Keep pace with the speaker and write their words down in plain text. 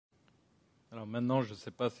Alors maintenant, je ne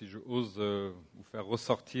sais pas si je ose vous faire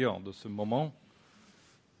ressortir de ce moment.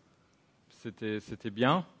 C'était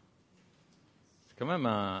bien. C'est quand même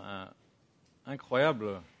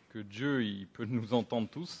incroyable que Dieu il peut nous entendre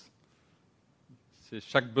tous. C'est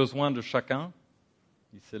chaque besoin de chacun.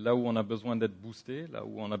 C'est là où on a besoin d'être boosté, là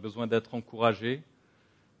où on a besoin d'être encouragé.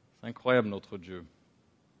 C'est incroyable notre Dieu.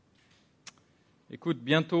 Écoute,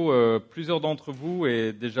 bientôt plusieurs d'entre vous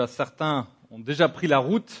et déjà certains ont déjà pris la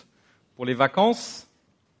route pour les vacances.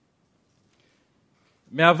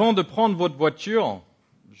 Mais avant de prendre votre voiture,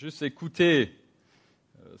 juste écoutez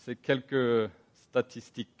ces quelques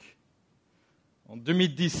statistiques. En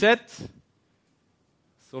 2017,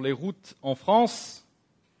 sur les routes en France,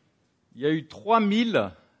 il y a eu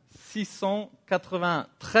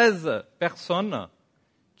 3693 personnes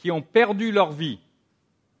qui ont perdu leur vie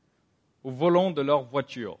au volant de leur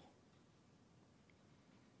voiture.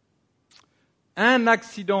 Un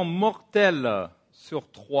accident mortel sur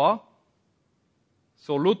 3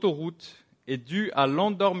 sur l'autoroute est dû à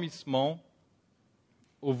l'endormissement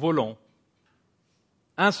au volant.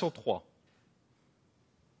 1 sur 3.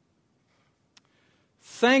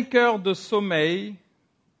 5 heures de sommeil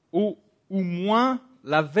ou moins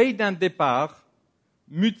la veille d'un départ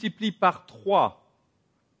multiplie par 3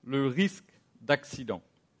 le risque d'accident.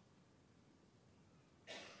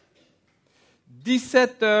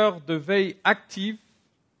 17 heures de veille active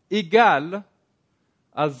égale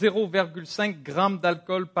à 0,5 g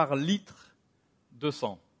d'alcool par litre de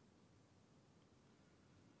sang.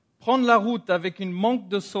 Prendre la route avec une manque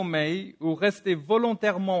de sommeil ou rester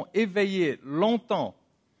volontairement éveillé longtemps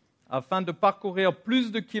afin de parcourir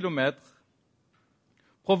plus de kilomètres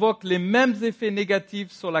provoque les mêmes effets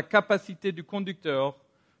négatifs sur la capacité du conducteur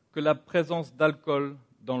que la présence d'alcool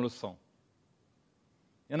dans le sang.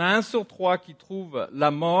 Il y en a 1 sur 3 qui trouvent la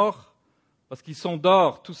mort parce qu'ils sont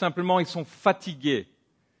dehors, tout simplement, ils sont fatigués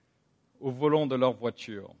au volant de leur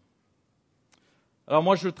voiture. Alors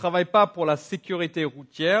moi, je ne travaille pas pour la sécurité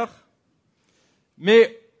routière,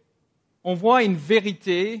 mais on voit une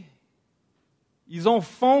vérité, ils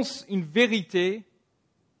enfoncent une vérité,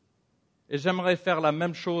 et j'aimerais faire la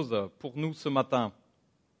même chose pour nous ce matin.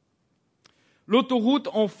 L'autoroute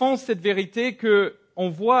enfonce cette vérité qu'on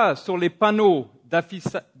voit sur les panneaux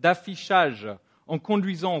d'affichage en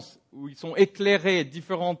conduisant, où ils sont éclairés,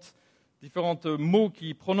 différents mots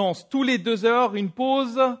qu'ils prononcent. Tous les 2 heures, une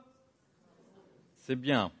pause. C'est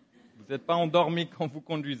bien. Vous n'êtes pas endormi quand vous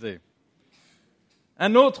conduisez.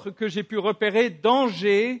 Un autre que j'ai pu repérer,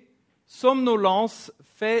 danger, somnolence,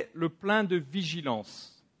 fait le plein de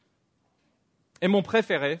vigilance. Et mon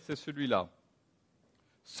préféré, c'est celui-là.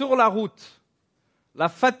 Sur la route, la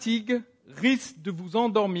fatigue risque de vous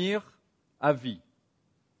endormir à vie.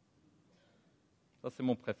 Ça, c'est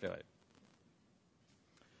mon préféré.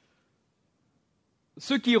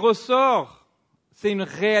 Ce qui ressort, c'est une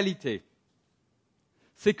réalité.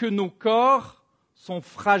 C'est que nos corps sont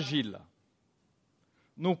fragiles.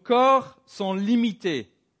 Nos corps sont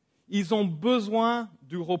limités. Ils ont besoin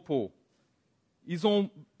du repos.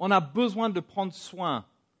 On a besoin de prendre soin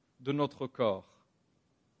de notre corps.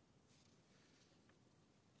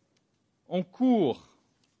 On court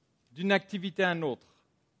d'une activité à une autre.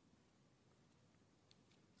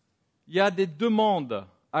 Il y a des demandes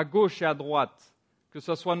à gauche et à droite, que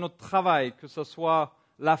ce soit notre travail, que ce soit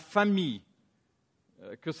la famille,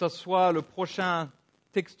 que ce soit le prochain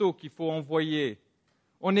texto qu'il faut envoyer.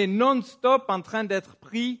 On est non-stop en train d'être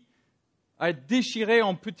pris à être déchiré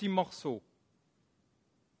en petits morceaux.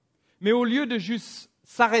 Mais au lieu de juste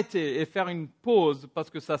s'arrêter et faire une pause parce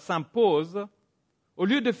que ça s'impose, au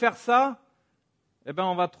lieu de faire ça,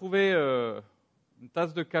 on va trouver une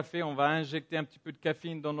tasse de café, on va injecter un petit peu de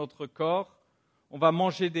caféine dans notre corps, on va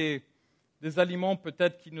manger des aliments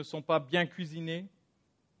peut-être qui ne sont pas bien cuisinés,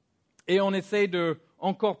 et on essaye de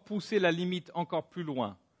encore pousser la limite encore plus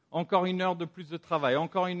loin. Encore 1 heure de plus de travail,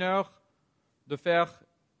 encore 1 heure de faire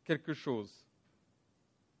quelque chose.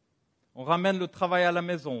 On ramène le travail à la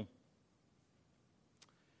maison.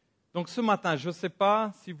 Donc ce matin, je ne sais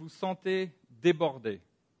pas si vous sentez débordé,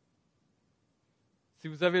 si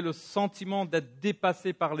vous avez le sentiment d'être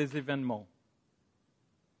dépassé par les événements,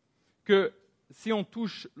 que si on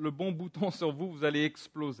touche le bon bouton sur vous, vous allez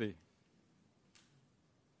exploser.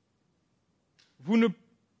 Vous ne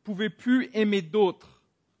pouvez plus aimer d'autres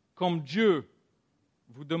comme Dieu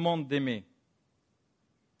vous demande d'aimer.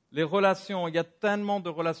 Les relations, il y a tellement de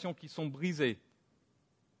relations qui sont brisées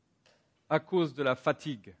à cause de la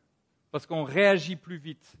fatigue, parce qu'on réagit plus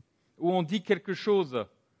vite, ou on dit quelque chose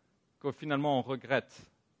que finalement on regrette,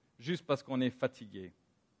 juste parce qu'on est fatigué.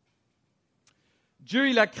 Dieu,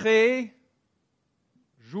 il a créé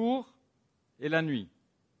jour et la nuit.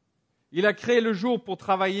 Il a créé le jour pour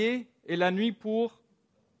travailler et la nuit pour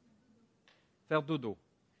faire dodo.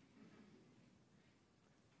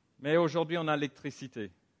 Mais aujourd'hui, on a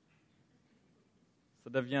l'électricité. Ça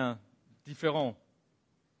devient différent.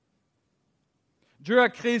 Dieu a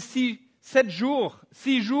créé 6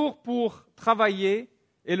 jours pour travailler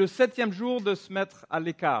et le 7e jour de se mettre à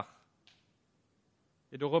l'écart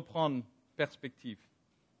et de reprendre perspective.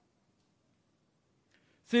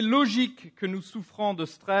 C'est logique que nous souffrons de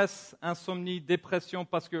stress, insomnie, dépression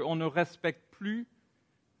parce qu'on ne respecte plus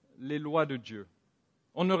les lois de Dieu.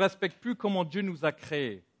 On ne respecte plus comment Dieu nous a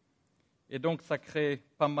créés. Et donc, ça crée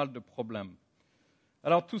pas mal de problèmes.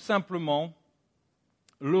 Alors, tout simplement,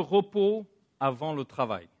 le repos avant le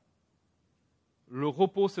travail. Le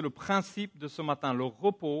repos, c'est le principe de ce matin. Le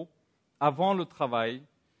repos avant le travail,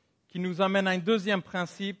 qui nous amène à un deuxième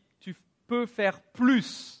principe. Tu peux faire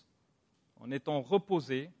plus en étant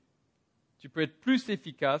reposé. Tu peux être plus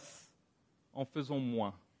efficace en faisant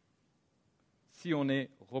moins, si on est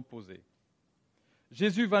reposé.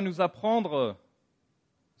 Jésus va nous apprendre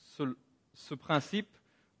ce principe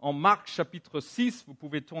en Marc chapitre 6. Vous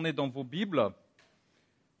pouvez tourner dans vos Bibles.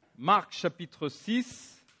 Marc chapitre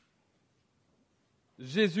 6.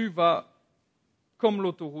 Jésus va, comme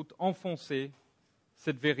l'autoroute, enfoncer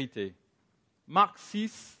cette vérité. Marc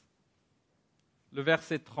 6, le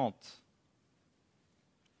verset 30.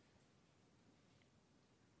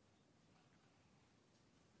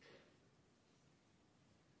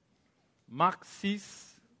 Marc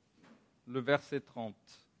 6, le verset 30.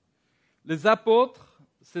 Les apôtres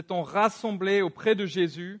s'étant rassemblés auprès de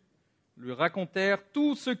Jésus, lui racontèrent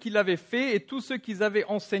tout ce qu'il avait fait et tout ce qu'ils avaient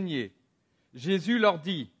enseigné. Jésus leur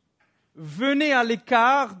dit, « Venez à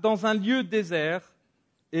l'écart dans un lieu désert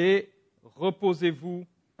et reposez-vous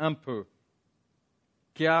un peu. »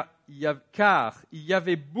 Car il y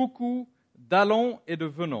avait beaucoup d'allants et de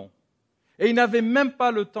venants, et ils n'avaient même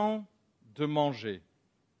pas le temps de manger.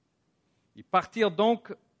 Ils partirent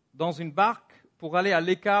donc dans une barque pour aller à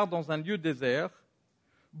l'écart dans un lieu désert.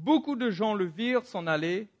 Beaucoup de gens le virent s'en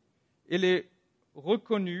aller et les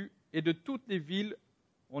reconnus, et de toutes les villes,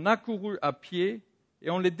 on accourut à pied et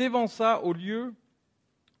on les dévança au lieu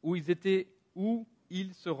où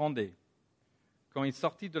ils se rendaient. Quand il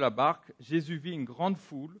sortit de la barque, Jésus vit une grande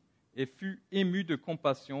foule et fut ému de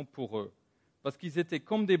compassion pour eux, parce qu'ils étaient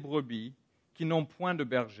comme des brebis qui n'ont point de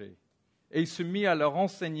berger. Et il se mit à leur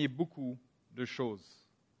enseigner beaucoup de choses.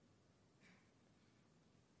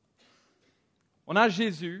 On a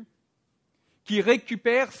Jésus qui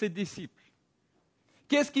récupère ses disciples.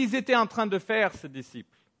 Qu'est-ce qu'ils étaient en train de faire, ces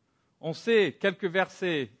disciples? On sait quelques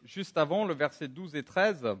versets juste avant, le verset 12 et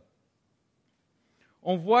 13,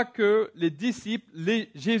 on voit que les disciples,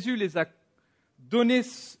 Jésus les a donné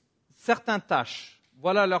certaines tâches.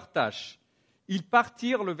 Voilà leurs tâches. Ils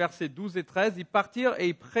partirent, le verset 12 et 13, ils partirent et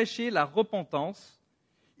ils prêchaient la repentance.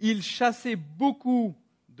 Ils chassaient beaucoup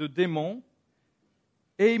de démons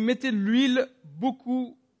et ils mettaient de l'huile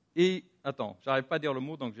beaucoup j'arrive pas à dire le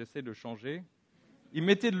mot, donc j'essaie de changer. Ils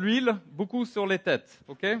mettaient de l'huile beaucoup sur les têtes,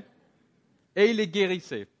 ok? Et ils les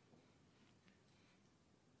guérissaient.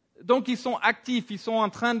 Donc ils sont actifs, ils sont en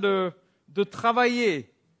train de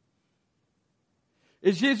travailler.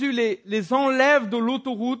 Et Jésus les enlève de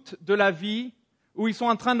l'autoroute de la vie, où ils sont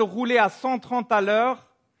en train de rouler à 130 à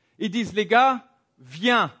l'heure. Ils disent, les gars,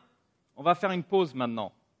 viens, on va faire une pause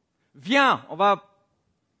maintenant. Viens, on va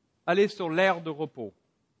aller sur l'aire de repos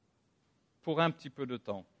pour un petit peu de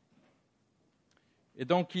temps. Et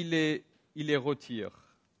donc, il les retire.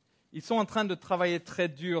 Ils sont en train de travailler très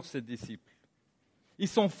dur, ces disciples. Ils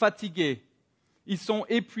sont fatigués, ils sont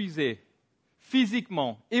épuisés,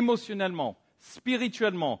 physiquement, émotionnellement,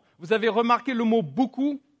 spirituellement. Vous avez remarqué le mot «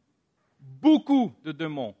 beaucoup » ? Beaucoup de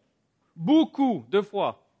démons, beaucoup de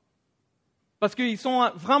fois. Parce qu'ils sont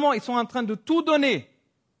en train de tout donner,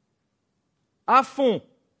 à fond,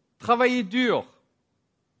 travailler dur.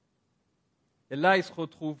 Et là, ils se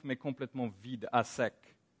retrouvent, mais complètement vides, à sec.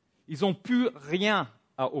 Ils n'ont plus rien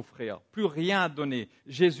à offrir, plus rien à donner.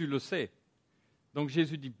 Jésus le sait. Donc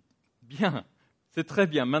Jésus dit, bien, c'est très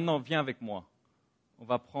bien, maintenant viens avec moi. On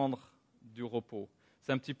va prendre du repos.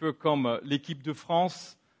 C'est un petit peu comme l'équipe de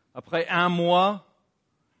France, après un mois,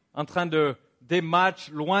 en train des matchs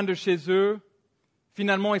loin de chez eux.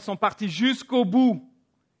 Finalement, ils sont partis jusqu'au bout.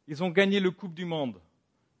 Ils ont gagné le Coupe du Monde.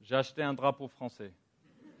 J'ai acheté un drapeau français.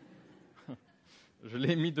 Je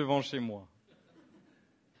l'ai mis devant chez moi.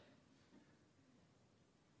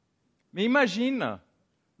 Mais imagine,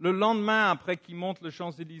 le lendemain, après qu'ils montent les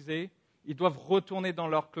Champs-Élysées, ils doivent retourner dans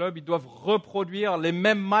leur club, ils doivent reproduire les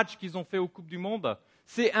mêmes matchs qu'ils ont fait aux Coupes du Monde.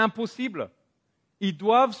 C'est impossible. Ils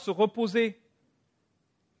doivent se reposer.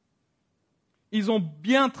 Ils ont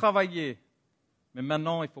bien travaillé, mais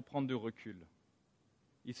maintenant il faut prendre du recul.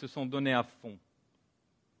 Ils se sont donnés à fond.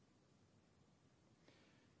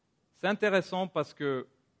 C'est intéressant parce que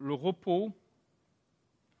le repos,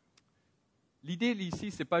 l'idée ici,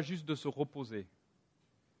 ce n'est pas juste de se reposer,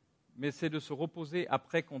 mais c'est de se reposer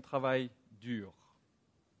après qu'on travaille dur.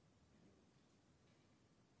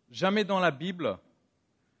 Jamais dans la Bible,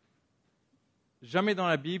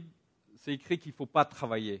 c'est écrit qu'il ne faut pas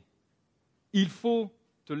travailler. Il faut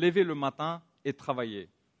te lever le matin et travailler.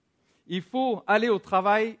 Il faut aller au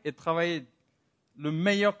travail et travailler le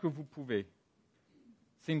meilleur que vous pouvez.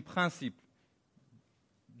 C'est un principe.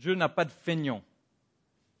 Dieu n'a pas de feignant.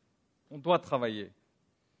 On doit travailler.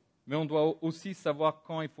 Mais on doit aussi savoir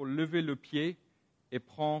quand il faut lever le pied et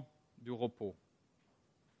prendre du repos.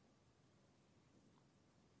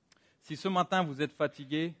 Si ce matin vous êtes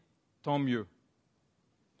fatigué, tant mieux.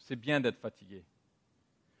 C'est bien d'être fatigué.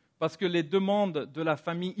 Parce que les demandes de la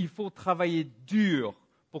famille, il faut travailler dur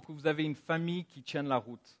pour que vous ayez une famille qui tienne la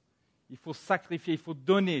route. Il faut sacrifier, il faut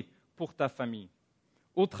donner pour ta famille.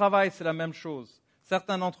 Au travail, c'est la même chose.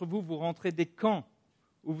 Certains d'entre vous, vous rentrez des camps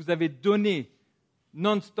où vous avez donné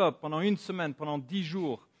non-stop pendant une semaine, pendant 10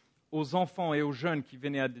 jours, aux enfants et aux jeunes qui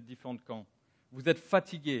venaient à des différents camps. Vous êtes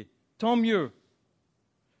fatigués. Tant mieux.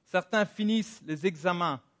 Certains finissent les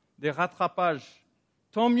examens, des rattrapages.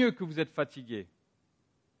 Tant mieux que vous êtes fatigués.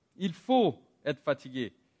 Il faut être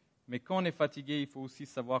fatigué. Mais quand on est fatigué, il faut aussi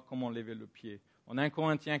savoir comment lever le pied. En 1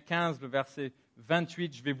 Corinthiens 15, le verset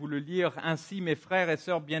 28, je vais vous le lire. « Ainsi, mes frères et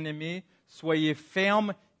sœurs bien-aimés, soyez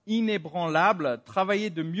fermes, inébranlables, travaillez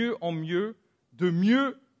de mieux en mieux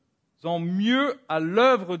à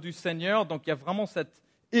l'œuvre du Seigneur. » Donc il y a vraiment cet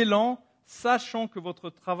élan, sachant que votre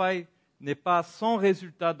travail n'est pas sans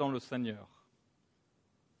résultat dans le Seigneur.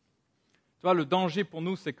 Tu vois, le danger pour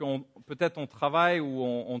nous, c'est qu'on peut-être on travaille ou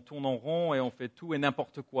on tourne en rond et on fait tout et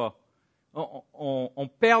n'importe quoi. On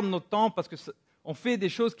perd notre temps parce qu'on fait des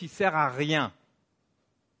choses qui ne servent à rien.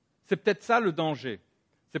 C'est peut-être ça le danger.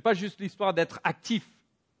 Ce n'est pas juste l'histoire d'être actif,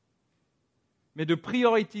 mais de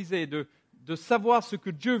prioriser, de savoir ce que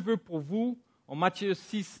Dieu veut pour vous. En Matthieu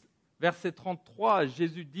 6, verset 33,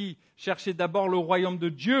 Jésus dit « Cherchez d'abord le royaume de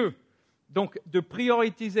Dieu ». Donc, de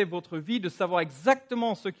prioriser votre vie, de savoir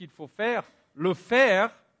exactement ce qu'il faut faire, le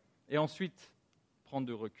faire, et ensuite prendre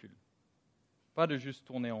du recul. Pas de juste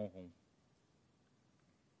tourner en rond.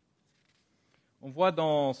 On voit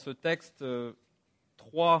dans ce texte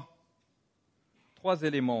trois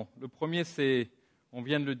éléments. Le premier, c'est, on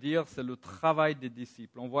vient de le dire, c'est le travail des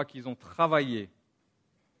disciples. On voit qu'ils ont travaillé.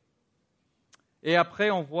 Et après,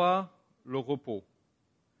 on voit le repos.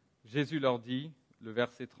 Jésus leur dit, le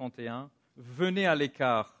verset 31, « Venez à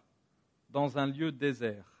l'écart, dans un lieu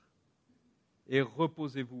désert, et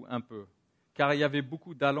reposez-vous un peu, car il y avait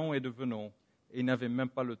beaucoup d'allants et de venants, et ils n'avaient même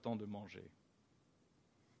pas le temps de manger. »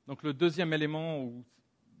 Donc le deuxième élément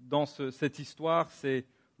dans cette histoire, c'est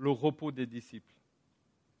le repos des disciples.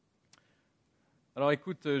 Alors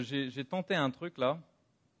écoute, j'ai tenté un truc là.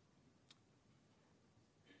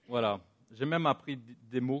 Voilà, j'ai même appris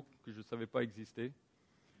des mots que je ne savais pas exister.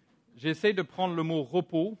 J'essaie de prendre le mot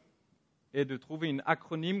repos et de trouver une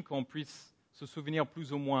acronyme qu'on puisse se souvenir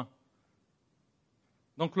plus ou moins.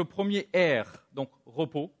 Donc le premier R, donc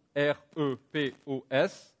repos,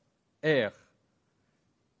 R-E-P-O-S, R.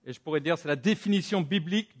 Et je pourrais dire c'est la définition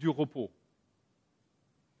biblique du repos.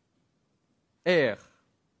 R,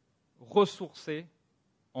 ressourcer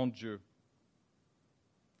en Dieu.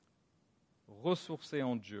 Ressourcer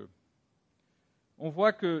en Dieu. On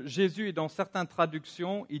voit que Jésus, dans certaines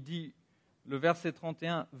traductions, il dit, le verset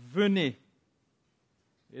 31, « Venez ».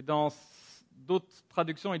 Et dans d'autres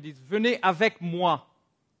traductions, ils disent « Venez avec moi ».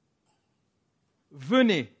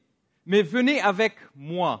 Venez, mais venez avec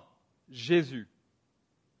moi, Jésus.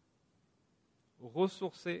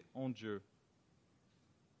 Ressourcez en Dieu.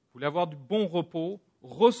 Vous voulez avoir du bon repos,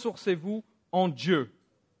 ressourcez-vous en Dieu.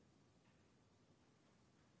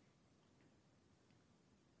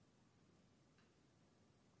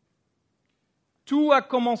 Tout a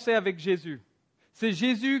commencé avec Jésus. C'est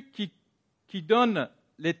Jésus qui donne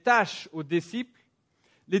les tâches aux disciples.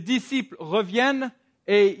 Les disciples reviennent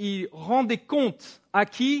et ils rendent des comptes à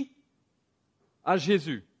qui ? À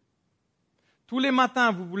Jésus. Tous les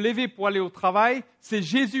matins, vous vous levez pour aller au travail, c'est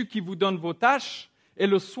Jésus qui vous donne vos tâches, et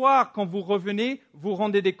le soir, quand vous revenez, vous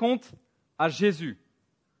rendez des comptes à Jésus.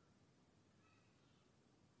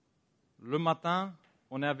 Le matin,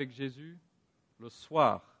 on est avec Jésus, le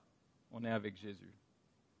soir, on est avec Jésus.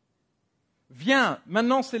 Viens,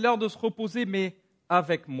 maintenant c'est l'heure de se reposer, mais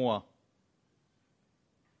avec moi.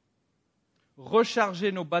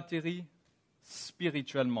 Recharger nos batteries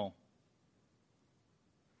spirituellement.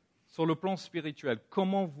 sur le plan spirituel,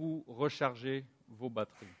 comment vous rechargez vos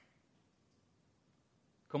batteries?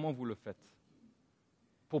 Comment vous le faites?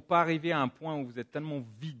 Pour ne pas arriver à un point où vous êtes tellement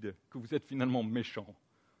vide que vous êtes finalement méchant.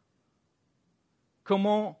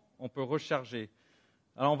 Comment on peut recharger?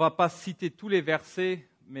 Alors, on ne va pas citer tous les versets,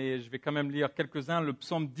 mais je vais quand même lire quelques-uns. Le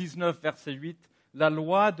psaume 19, verset 8. « La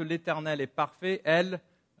loi de l'Éternel est parfaite, elle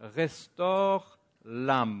restaure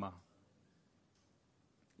l'âme. »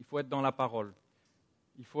 Il faut être dans la parole.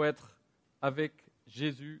 Il faut être avec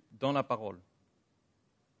Jésus dans la parole.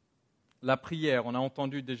 La prière, on a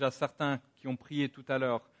entendu déjà certains qui ont prié tout à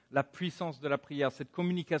l'heure. La puissance de la prière, cette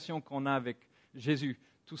communication qu'on a avec Jésus,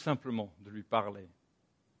 tout simplement de lui parler.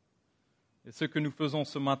 Et ce que nous faisons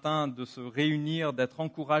ce matin, de se réunir, d'être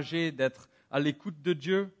encouragés, d'être à l'écoute de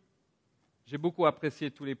Dieu, j'ai beaucoup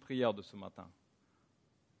apprécié toutes les prières de ce matin.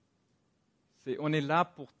 On est là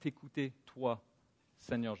pour t'écouter, toi,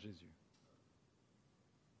 Seigneur Jésus.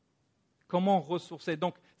 Comment ressourcer?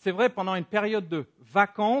 Donc, c'est vrai, pendant une période de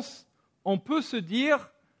vacances, on peut se dire,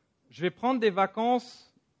 je vais prendre des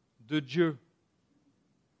vacances de Dieu.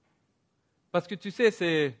 Parce que tu sais,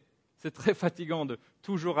 c'est très fatigant de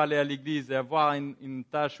toujours aller à l'église et avoir une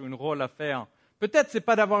tâche ou un rôle à faire. Peut-être ce n'est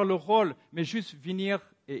pas d'avoir le rôle, mais juste venir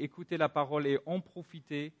et écouter la parole et en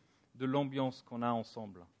profiter de l'ambiance qu'on a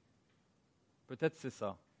ensemble. Peut-être c'est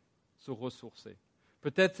ça, se ressourcer.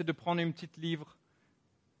 Peut-être c'est de prendre un petit livre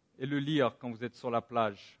et le lire quand vous êtes sur la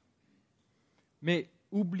plage. Mais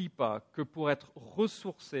oublie pas que pour être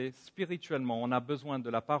ressourcé spirituellement, on a besoin de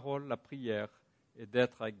la parole, la prière et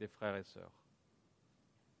d'être avec des frères et sœurs.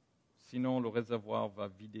 Sinon, le réservoir va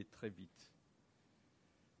vider très vite.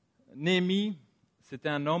 Néhémie, c'était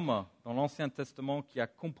un homme dans l'Ancien Testament qui a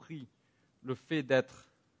compris le fait d'être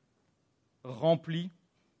rempli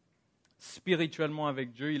spirituellement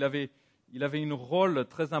avec Dieu. Il avait un rôle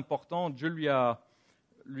très important. Dieu lui a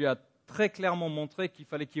très clairement montré qu'il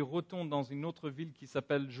fallait qu'il retourne dans une autre ville qui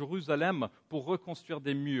s'appelle Jérusalem pour reconstruire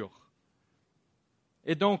des murs.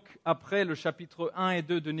 Et donc, après le chapitre 1 et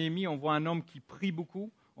 2 de Néhémie, on voit un homme qui prie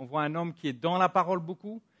beaucoup, on voit un homme qui est dans la parole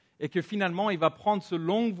beaucoup, et que finalement, il va prendre ce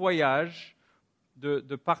long voyage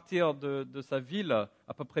de partir de sa ville,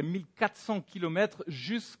 à peu près 1400 kilomètres,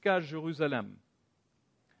 jusqu'à Jérusalem.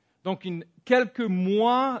 Donc, quelques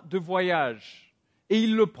mois de voyage, et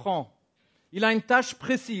il le prend. Il a une tâche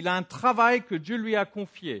précise, il a un travail que Dieu lui a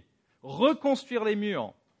confié, reconstruire les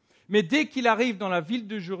murs. Mais dès qu'il arrive dans la ville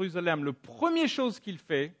de Jérusalem, la première chose qu'il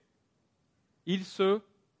fait,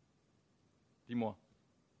 dis-moi,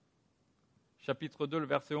 chapitre 2, le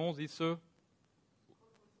verset 11, il se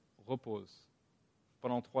repose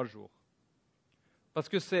pendant 3 jours. Parce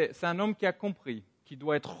que c'est un homme qui a compris qu'il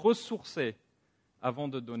doit être ressourcé avant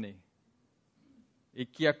de donner et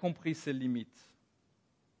qui a compris ses limites.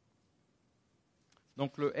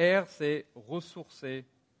 Donc le R, c'est ressourcer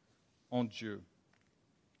en Dieu.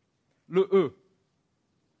 Le E,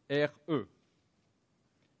 R-E,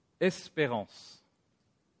 espérance.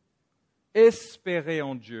 Espérer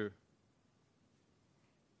en Dieu.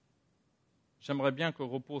 J'aimerais bien que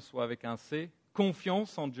repos soit avec un C.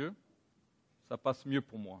 Confiance en Dieu, ça passe mieux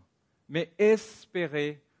pour moi. Mais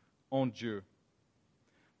espérer en Dieu.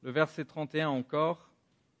 Le verset 31 encore.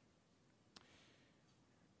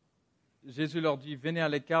 Jésus leur dit, venez à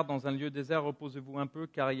l'écart dans un lieu désert, reposez-vous un peu,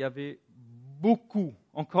 car il y avait beaucoup,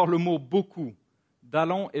 encore le mot beaucoup,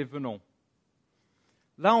 d'allants et venants.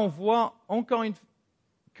 Là, on voit encore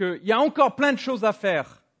qu'il y a encore plein de choses à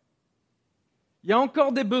faire. Il y a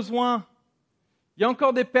encore des besoins. Il y a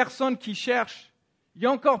encore des personnes qui cherchent. Il y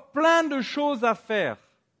a encore plein de choses à faire.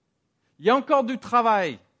 Il y a encore du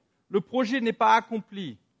travail. Le projet n'est pas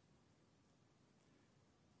accompli.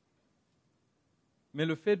 Mais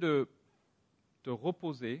le fait de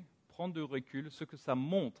reposer, prendre du recul, ce que ça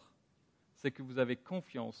montre, c'est que vous avez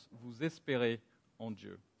confiance, vous espérez en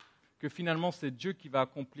Dieu. Que finalement, c'est Dieu qui va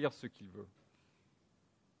accomplir ce qu'il veut.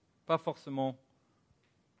 Pas forcément,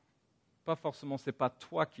 c'est pas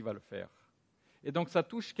toi qui vas le faire. Et donc, ça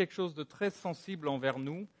touche quelque chose de très sensible envers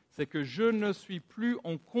nous, c'est que je ne suis plus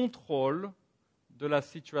en contrôle de la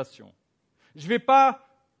situation. Je ne vais pas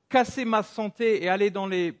casser ma santé et aller dans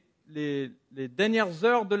les dernières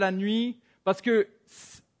heures de la nuit parce que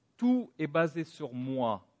tout est basé sur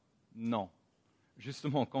moi. Non.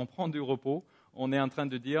 Justement, quand on prend du repos, on est en train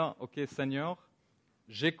de dire, OK Seigneur,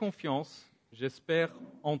 j'ai confiance, j'espère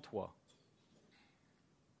en toi.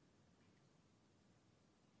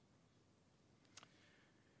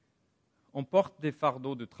 On porte des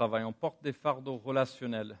fardeaux de travail, on porte des fardeaux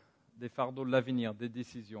relationnels, des fardeaux de l'avenir, des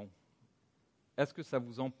décisions. Est-ce que ça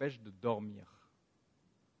vous empêche de dormir?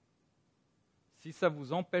 Si ça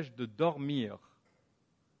vous empêche de dormir,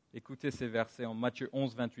 Écoutez ces versets en Matthieu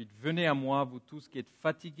 11, 28. « Venez à moi, vous tous qui êtes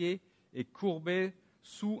fatigués et courbés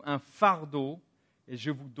sous un fardeau, et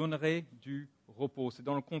je vous donnerai du repos. » C'est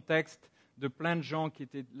dans le contexte de plein de gens qui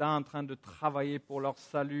étaient là en train de travailler pour leur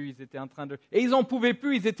salut. Et ils n'en pouvaient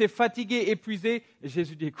plus, ils étaient fatigués, épuisés. Et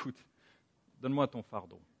Jésus dit, écoute, donne-moi ton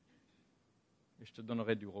fardeau et je te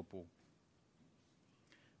donnerai du repos.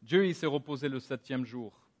 Dieu, il s'est reposé le 7e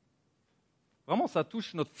jour. Vraiment, ça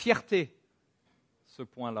touche notre fierté, ce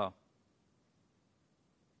point-là.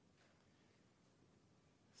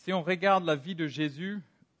 Si on regarde la vie de Jésus,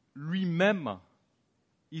 lui-même,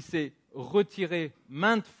 il s'est retiré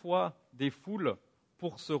maintes fois des foules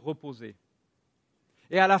pour se reposer.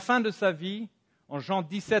 Et à la fin de sa vie, en Jean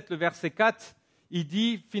 17, le verset 4, il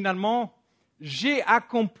dit finalement, « J'ai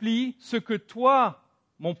accompli ce que toi,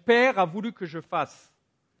 mon Père, a voulu que je fasse. »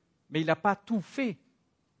 Mais il n'a pas tout fait.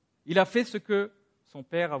 Il a fait ce que son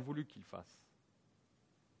Père a voulu qu'il fasse.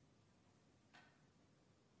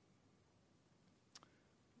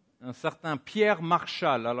 Un certain Pierre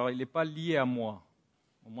Marchal, alors il n'est pas lié à moi,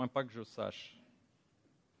 au moins pas que je sache.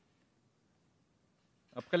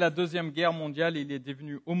 Après la Deuxième Guerre mondiale, il est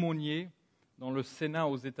devenu aumônier dans le Sénat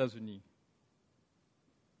aux États-Unis.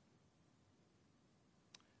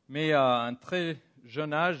 Mais à un très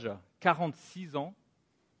jeune âge, 46 ans,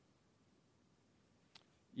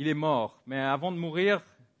 il est mort. Mais avant de mourir,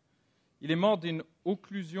 il est mort d'une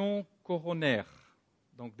occlusion coronaire,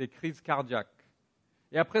 donc des crises cardiaques.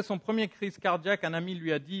 Et après son premier crise cardiaque, un ami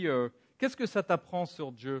lui a dit « Qu'est-ce que ça t'apprend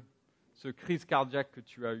sur Dieu, ce crise cardiaque que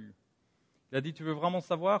tu as eu ?» Il a dit « Tu veux vraiment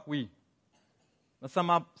savoir ?» « Oui. » Ça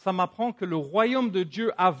m'apprend que le royaume de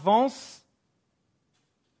Dieu avance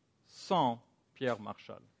sans Pierre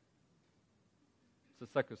Marchal. C'est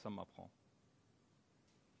ça que ça m'apprend.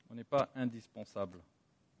 On n'est pas indispensable.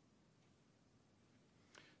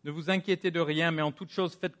 Ne vous inquiétez de rien, mais en toute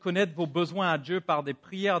chose, faites connaître vos besoins à Dieu par des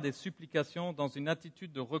prières, des supplications, dans une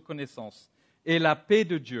attitude de reconnaissance. Et la paix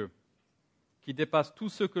de Dieu, qui dépasse tout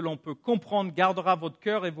ce que l'on peut comprendre, gardera votre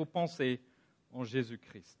cœur et vos pensées en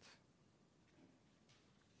Jésus-Christ.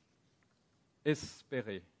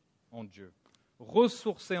 Espérez en Dieu.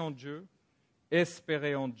 Ressourcez en Dieu.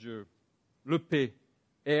 Espérez en Dieu. Le P,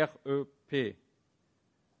 R-E-P.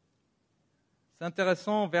 C'est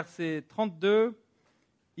intéressant, verset 32.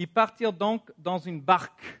 Ils partirent donc dans une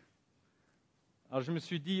barque. Alors je me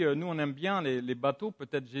suis dit, nous on aime bien les bateaux,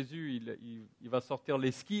 peut-être Jésus il va sortir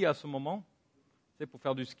les skis à ce moment, pour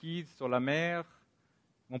faire du ski sur la mer.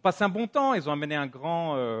 Ils vont passer un bon temps, ils ont amené un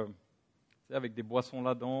grand, avec des boissons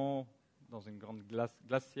là-dedans, dans une grande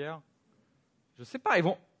glacière. Je ne sais pas, ils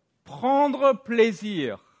vont prendre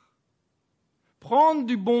plaisir, prendre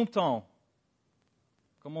du bon temps.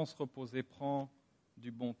 Comment se reposer, prendre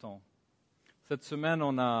du bon temps. Cette semaine,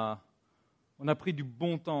 on a pris du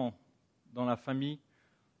bon temps dans la famille.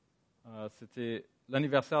 C'était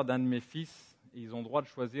l'anniversaire d'un de mes fils et ils ont le droit de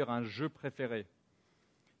choisir un jeu préféré.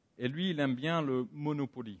 Et lui, il aime bien le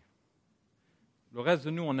Monopoly. Le reste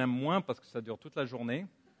de nous, on aime moins parce que ça dure toute la journée.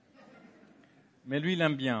 Mais lui, il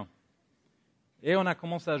aime bien. Et on a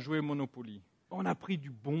commencé à jouer au Monopoly. On a pris du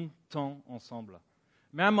bon temps ensemble.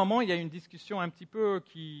 Mais à un moment, il y a eu une discussion un petit peu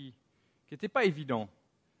qui n'était pas évidente.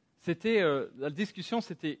 La discussion,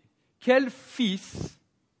 c'était quel fils,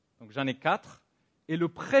 donc j'en ai 4, est le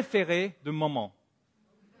préféré de maman.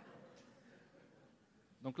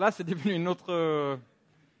 Donc là, c'est devenu une autre...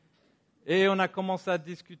 Et on a commencé à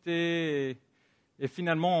discuter et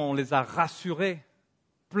finalement, on les a rassurés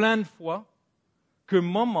plein de fois que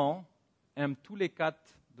maman aime tous les 4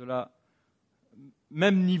 de la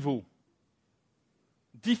même niveau.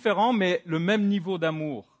 Différents, mais le même niveau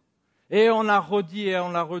d'amour. Et on l'a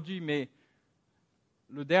redit, mais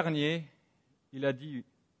le dernier, il a dit,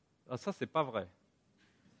 ah ça c'est pas vrai.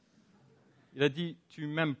 Il a dit, tu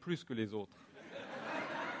m'aimes plus que les autres.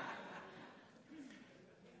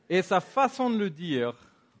 Et sa façon de le dire,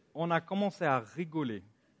 on a commencé à rigoler.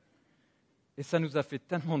 Et ça nous a fait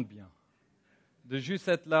tellement de bien. De juste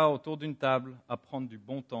être là autour d'une table, à prendre du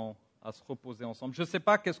bon temps, à se reposer ensemble. Je ne sais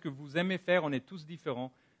pas qu'est-ce que vous aimez faire, on est tous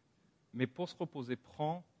différents. Mais pour se reposer,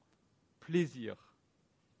 prends plaisir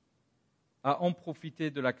à en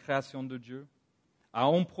profiter de la création de Dieu, à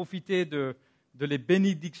en profiter de les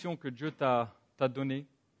bénédictions que Dieu t'a données.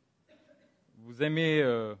 Vous aimez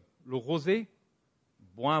le rosé?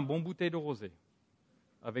 Bois un bon bouteille de rosé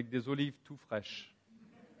avec des olives tout fraîches.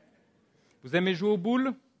 Vous aimez jouer aux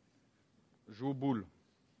boules? Joue aux boules.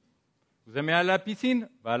 Vous aimez aller à la piscine?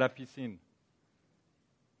 Va à la piscine.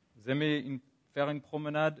 Vous aimez faire une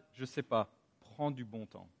promenade? Je ne sais pas. Prends du bon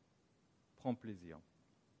temps. Prends plaisir.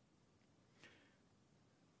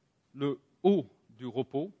 Le O du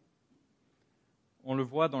repos, on le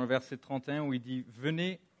voit dans le verset 31 où il dit «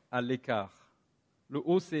 Venez à l'écart ». Le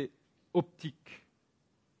haut, c'est optique,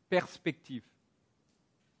 perspective.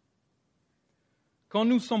 Quand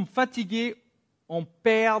nous sommes fatigués, on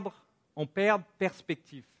perd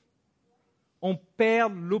perspective. On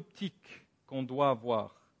perd l'optique qu'on doit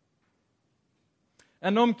avoir.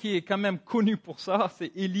 Un homme qui est quand même connu pour ça,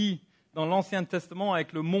 c'est Élie dans l'Ancien Testament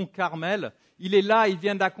avec le mont Carmel. Il est là, il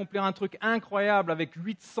vient d'accomplir un truc incroyable avec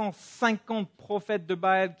 850 prophètes de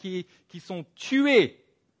Baal qui sont tués.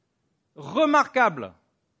 Remarquable.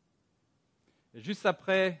 Et juste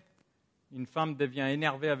après, une femme devient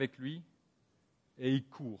énervée avec lui et il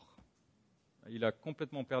court. Il a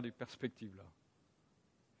complètement perdu perspective là.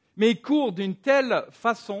 Mais il court d'une telle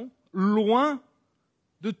façon, loin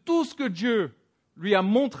de tout ce que Dieu lui a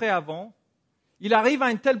montré avant. Il arrive à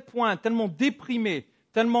un tel point, tellement déprimé,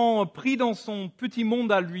 tellement pris dans son petit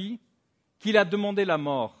monde à lui, qu'il a demandé la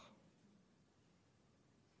mort.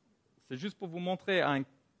 C'est juste pour vous montrer à un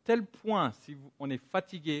tel point, si on est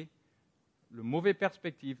fatigué, le mauvais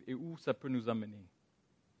perspective et où ça peut nous amener.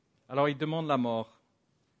 Alors il demande la mort.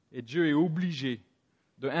 Et Dieu est obligé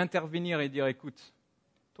d'intervenir et dire, écoute,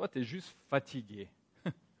 toi tu es juste fatigué.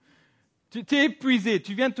 Tu es épuisé,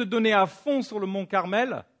 tu viens de te donner à fond sur le mont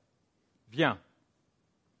Carmel. Viens,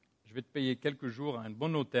 je vais te payer quelques jours à un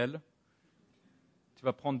bon hôtel. Tu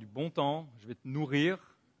vas prendre du bon temps, je vais te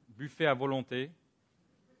nourrir, buffet à volonté.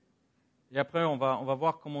 Et après, on va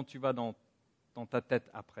voir comment tu vas dans ta tête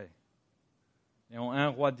après. Et en 1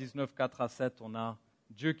 Roi 19, 4 à 7, on a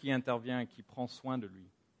Dieu qui intervient et qui prend soin de lui.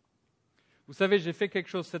 Vous savez, j'ai fait quelque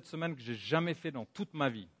chose cette semaine que je n'ai jamais fait dans toute ma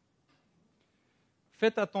vie.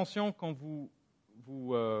 Faites attention quand vous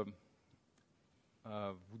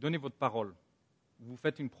donnez votre parole, vous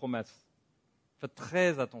faites une promesse. Faites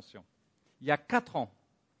très attention. Il y a 4 ans,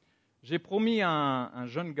 j'ai promis à un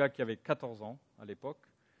jeune gars qui avait 14 ans à l'époque,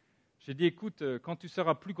 j'ai dit, écoute, quand tu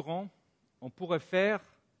seras plus grand, on pourrait faire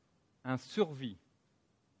un survie.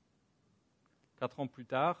 4 ans plus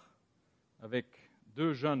tard, avec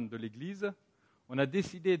 2 jeunes de l'église, on a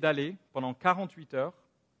décidé d'aller pendant 48 heures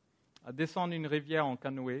à descendre une rivière en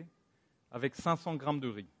canoë avec 500 grammes de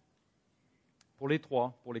riz. Pour les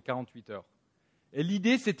 3, pour les 48 heures. Et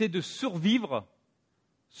l'idée, c'était de survivre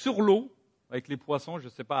sur l'eau, avec les poissons, je ne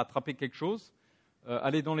sais pas, attraper quelque chose,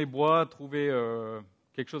 aller dans les bois, trouver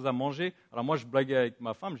quelque chose à manger. Alors moi, je blaguais avec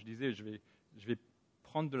ma femme, je disais, je vais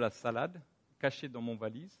prendre de la salade, cachée dans mon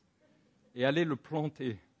valise, et aller le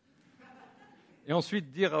planter. Et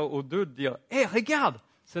ensuite dire aux deux, hé, regarde,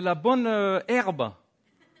 c'est la bonne herbe.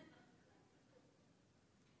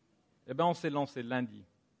 Eh bien, on s'est lancé lundi.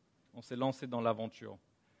 On s'est lancé dans l'aventure.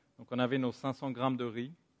 Donc, on avait nos 500 grammes de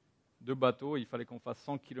riz, 2 bateaux, et il fallait qu'on fasse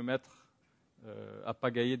 100 kilomètres à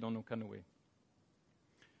pagailler dans nos canoës.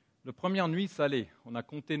 La première nuit, ça allait. On a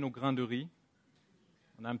compté nos grains de riz.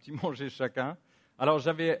 On a un petit mangé chacun. Alors,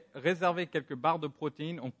 j'avais réservé quelques barres de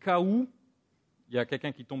protéines en cas où il y a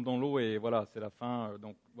quelqu'un qui tombe dans l'eau et voilà, c'est la fin.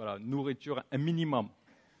 Donc, voilà, nourriture un minimum.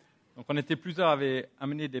 Donc, on était plusieurs à avoir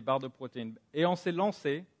amené des barres de protéines. Et on s'est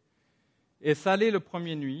lancé. Et ça allait le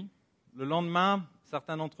premier nuit. Le lendemain,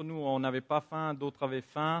 certains d'entre nous, on n'avait pas faim, d'autres avaient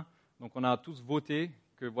faim. Donc, on a tous voté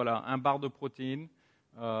que, voilà, 1 bar de protéines.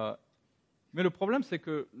 Mais le problème, c'est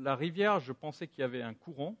que la rivière, je pensais qu'il y avait un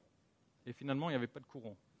courant. Et finalement, il n'y avait pas de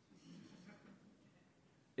courant.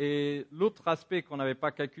 Et l'autre aspect qu'on n'avait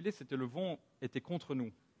pas calculé, c'était le vent était contre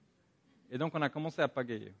nous. Et donc, on a commencé à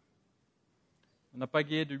pagayer. On a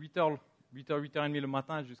pagayé de 8h, 8h30 le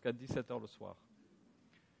matin jusqu'à 17h le soir.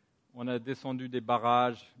 On a descendu des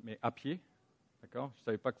barrages, mais à pied. D'accord ? Je ne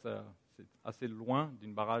savais pas que c'est assez loin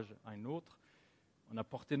d'une barrage à une autre. On a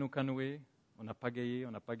porté nos canoës, on a pagayé,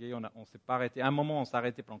 on ne s'est pas arrêté. À un moment, on s'est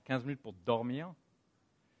arrêté pendant 15 minutes pour dormir.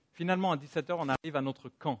 Finalement, à 17h, on arrive à notre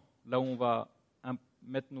camp, là où on va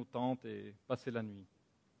mettre nos tentes et passer la nuit.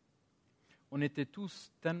 On était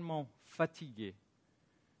tous tellement fatigués,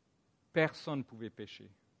 personne ne pouvait pêcher.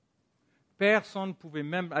 Personne ne pouvait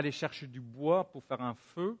même aller chercher du bois pour faire un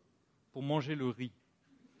feu, pour manger le riz.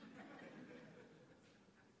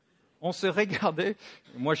 On se regardait,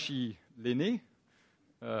 moi je suis l'aîné,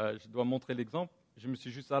 je dois montrer l'exemple, je me suis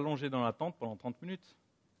juste allongé dans la tente pendant 30 minutes.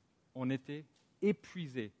 On était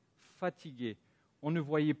épuisés, fatigués, on ne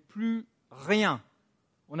voyait plus rien.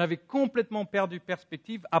 On avait complètement perdu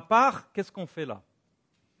perspective, à part, qu'est-ce qu'on fait là ?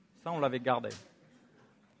 Ça, on l'avait gardé.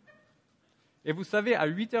 Et vous savez, à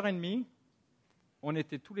 8h30, on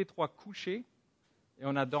était tous les 3 couchés et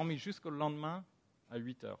on a dormi jusqu'au lendemain à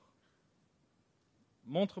 8h.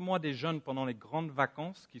 Montre-moi des jeunes pendant les grandes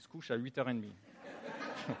vacances qui se couchent à 8h30.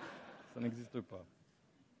 Ça n'existe pas.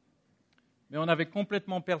 Mais on avait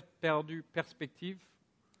complètement perdu perspective.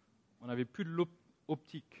 On n'avait plus de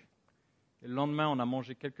l'optique. Et le lendemain, on a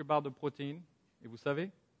mangé quelques barres de protéines. Et vous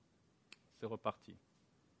savez, c'est reparti.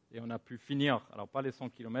 Et on a pu finir, alors pas les 100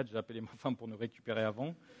 km, j'ai appelé ma femme pour nous récupérer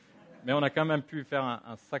avant, mais on a quand même pu faire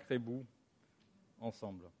un sacré bout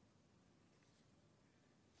ensemble.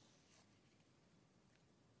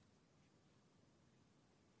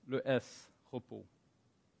 Le S, repos.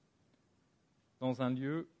 Dans un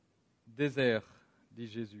lieu désert, dit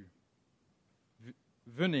Jésus.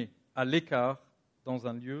 Venez à l'écart dans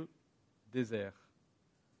un lieu désert,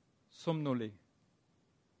 somnoler,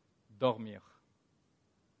 dormir.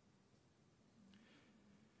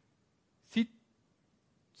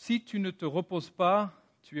 Si tu ne te reposes pas,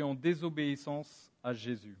 tu es en désobéissance à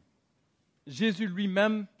Jésus. Jésus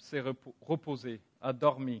lui-même s'est reposé, a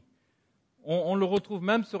dormi. On le retrouve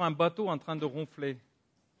même sur un bateau en train de ronfler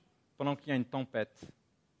pendant qu'il y a une tempête.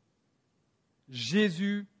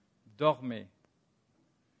 Jésus dormait.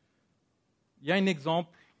 Il y a un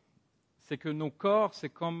exemple, c'est que nos corps, c'est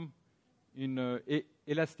comme une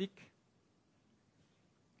élastique.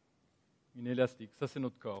 Une élastique, ça c'est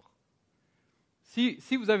notre corps.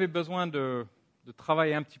 Si vous avez besoin de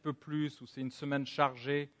travailler un petit peu plus ou c'est une semaine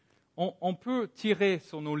chargée, on peut tirer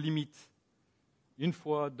sur nos limites. Une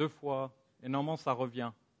fois, 2 fois, et normalement ça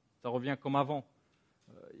revient. Ça revient comme avant.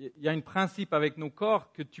 Il y a un principe avec nos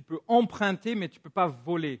corps que tu peux emprunter, mais tu ne peux pas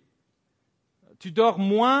voler. Tu dors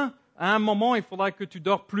moins, à un moment, il faudra que tu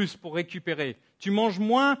dors plus pour récupérer. Tu manges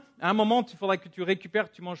moins, à un moment, il faudra que tu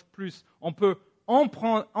récupères, tu manges plus. On peut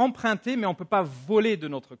emprunter, mais on ne peut pas voler de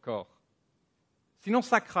notre corps. Sinon,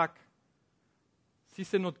 ça craque. Si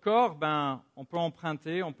c'est notre corps, on peut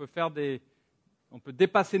emprunter, on peut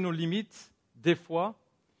dépasser nos limites, des fois,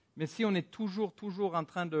 mais si on est toujours en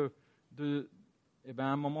train à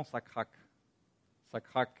un moment, ça craque. Ça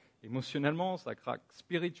craque émotionnellement, ça craque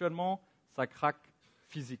spirituellement, ça craque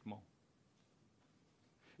physiquement.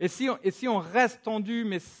 Et si on reste tendu,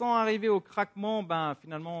 mais sans arriver au craquement,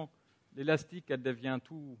 finalement, l'élastique, elle devient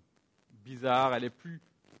tout bizarre, elle est plus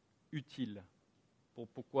utile pour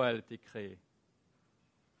pourquoi elle a été créée.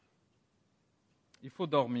 Il faut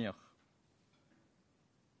dormir.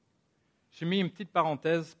 J'ai mis une petite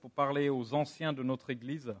parenthèse pour parler aux anciens de notre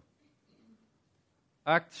Église.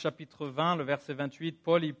 Actes chapitre 20, le verset 28,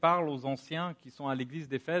 Paul y parle aux anciens qui sont à l'Église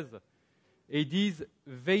d'Éphèse et ils disent «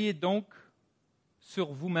 Veillez donc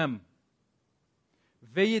sur vous-même.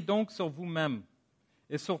 Veillez donc sur vous-même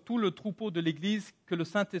et sur tout le troupeau de l'Église que le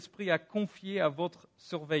Saint-Esprit a confié à votre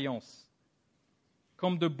surveillance.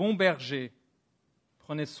 Comme de bons bergers,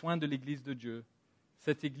 prenez soin de l'Église de Dieu,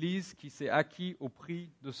 cette Église qui s'est acquise au prix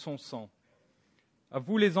de son sang. À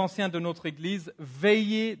vous les anciens de notre Église,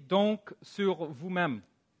 veillez donc sur vous-même.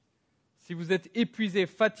 Si vous êtes épuisés,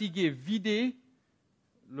 fatigués, vidés,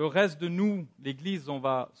 le reste de nous, l'Église, on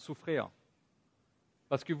va souffrir.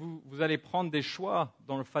 Parce que vous allez prendre des choix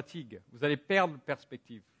dans la fatigue. Vous allez perdre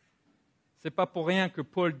perspective. Ce n'est pas pour rien que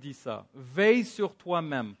Paul dit ça. Veille sur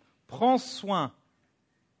toi-même. Prends soin.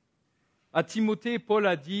 À Timothée, Paul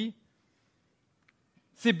a dit,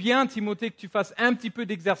 c'est bien, Timothée, que tu fasses un petit peu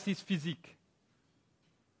d'exercice physique.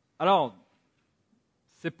 Alors,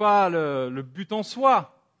 ce n'est pas le but en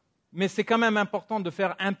soi, mais c'est quand même important de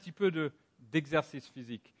faire un petit peu d'exercice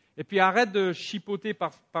physique. Et puis arrête de chipoter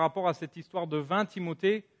par rapport à cette histoire de vin,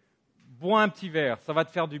 Timothée. Bois un petit verre, ça va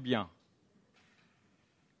te faire du bien.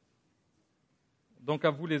 Donc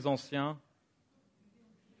à vous les anciens,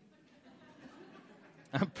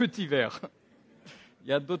 un petit verre. Il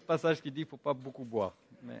y a d'autres passages qui disent qu'il ne faut pas beaucoup boire,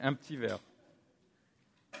 mais un petit verre.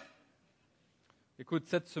 Écoute,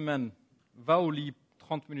 cette semaine, va au lit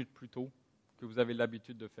 30 minutes plus tôt que vous avez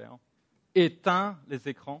l'habitude de faire. Éteins les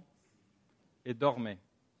écrans et dormez.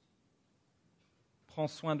 Prends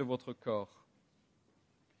soin de votre corps.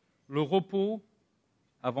 Le repos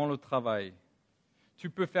avant le travail.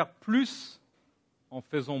 Tu peux faire plus en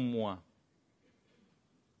faisant moins.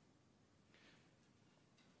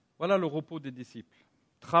 Voilà le repos des disciples.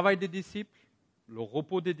 Travail des disciples, le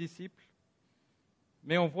repos des disciples.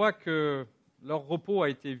 Mais on voit que leur repos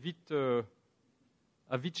a vite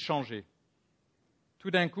changé.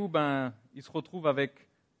 Tout d'un coup, ils se retrouvent avec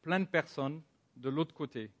plein de personnes de l'autre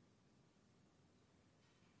côté.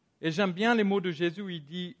 Et j'aime bien les mots de Jésus où il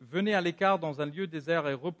dit « Venez à l'écart dans un lieu désert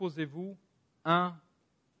et reposez-vous un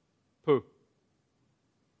peu ».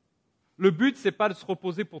 Le but, ce n'est pas de se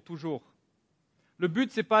reposer pour toujours. Le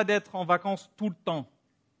but, ce n'est pas d'être en vacances tout le temps.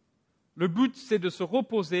 Le but, c'est de se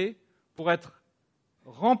reposer pour être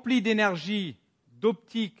rempli d'énergie,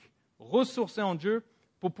 d'optique, ressourcé en Dieu,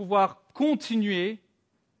 pour pouvoir continuer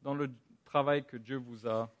dans le travail que Dieu vous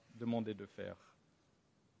a demandé de faire.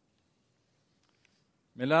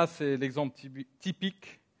 Mais là, c'est l'exemple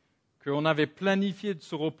typique qu'on avait planifié de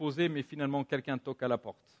se reposer, mais finalement, quelqu'un toque à la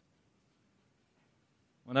porte.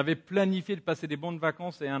 On avait planifié de passer des bonnes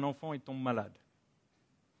vacances et un enfant, il tombe malade.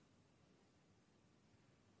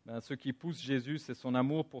 Ce qui pousse Jésus, c'est son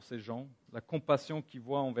amour pour ces gens, la compassion qu'il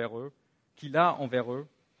a envers eux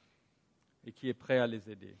et qui est prêt à les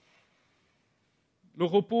aider. Le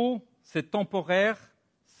repos, c'est temporaire,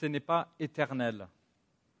 ce n'est pas éternel.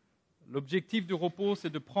 L'objectif du repos, c'est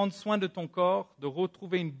de prendre soin de ton corps, de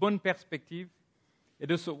retrouver une bonne perspective et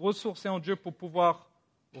de se ressourcer en Dieu pour pouvoir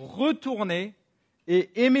retourner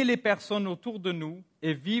et aimer les personnes autour de nous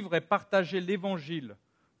et vivre et partager l'Évangile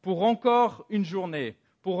pour encore une journée,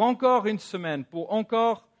 pour encore une semaine, pour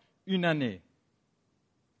encore une année.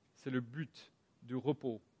 C'est le but du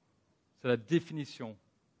repos. C'est la définition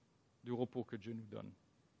du repos que Dieu nous donne.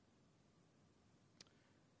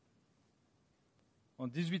 En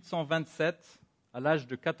 1827, à l'âge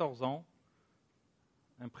de 14 ans,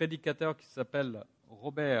 un prédicateur qui s'appelle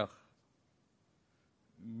Robert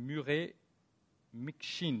Murray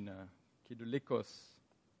M'Cheyne, qui est de l'Écosse,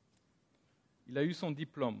 il a eu son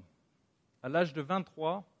diplôme. À l'âge de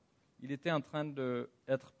 23, il était en train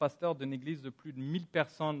d'être pasteur d'une église de plus de 1000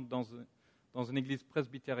 personnes dans une église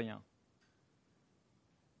presbytérienne.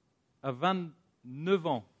 À 29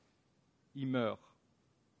 ans, il meurt.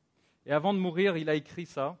 Et avant de mourir, il a écrit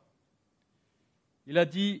ça. Il a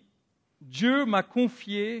dit « Dieu m'a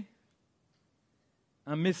confié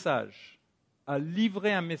un message, a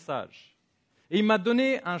livré un message. Et il m'a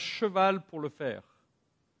donné un cheval pour le faire.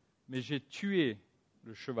 Mais j'ai tué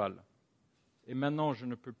le cheval. Et maintenant, je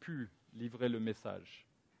ne peux plus livrer le message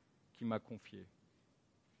qu'il m'a confié.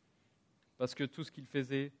 Parce que tout ce qu'il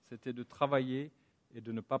faisait, c'était de travailler et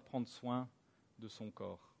de ne pas prendre soin de son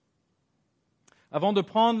corps. Avant de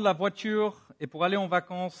prendre la voiture et pour aller en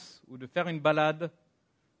vacances ou de faire une balade,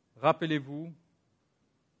 rappelez-vous,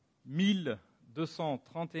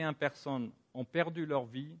 1231 personnes ont perdu leur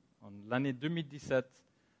vie en l'année 2017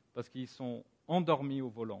 parce qu'ils sont endormis au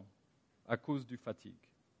volant à cause du fatigue.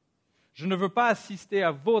 Je ne veux pas assister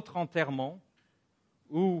à votre enterrement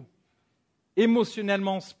où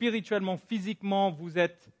émotionnellement, spirituellement, physiquement, vous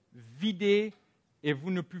êtes vidé et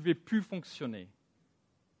vous ne pouvez plus fonctionner.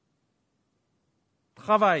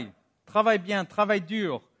 Travaille bien, travaille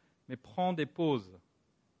dur, mais prends des pauses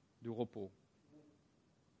du repos.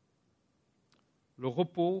 Le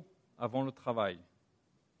repos avant le travail.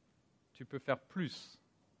 Tu peux faire plus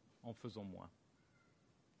en faisant moins.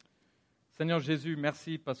 Seigneur Jésus,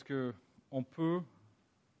 merci parce qu'on peut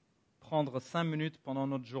prendre 5 minutes pendant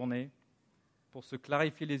notre journée pour se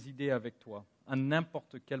clarifier les idées avec toi, à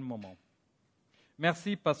n'importe quel moment.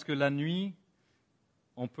 Merci parce que la nuit,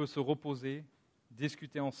 on peut se reposer,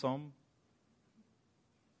 discuter ensemble,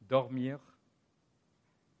 dormir.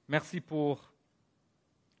 Merci pour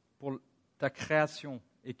ta création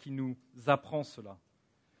et qui nous apprend cela.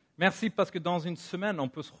 Merci parce que dans une semaine, on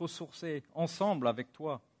peut se ressourcer ensemble avec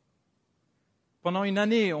toi. Pendant une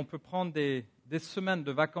année, on peut prendre des semaines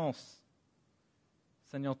de vacances.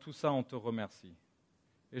 Seigneur, tout ça, on te remercie.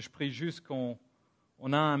 Et je prie juste qu'on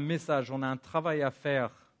a un message, on a un travail à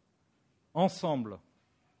faire ensemble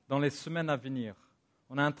dans les semaines à venir.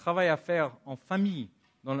 On a un travail à faire en famille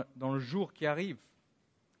dans le jour qui arrive.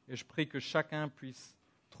 Et je prie que chacun puisse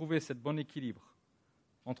trouver ce bon équilibre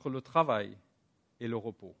entre le travail et le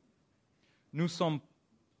repos. Nous ne sommes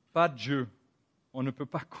pas Dieu. On ne peut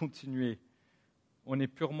pas continuer. On est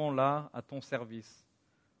purement là, à ton service.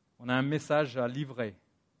 On a un message à livrer.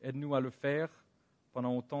 Aide-nous à le faire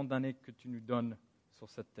pendant autant d'années que tu nous donnes sur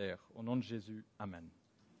cette terre. Au nom de Jésus, Amen.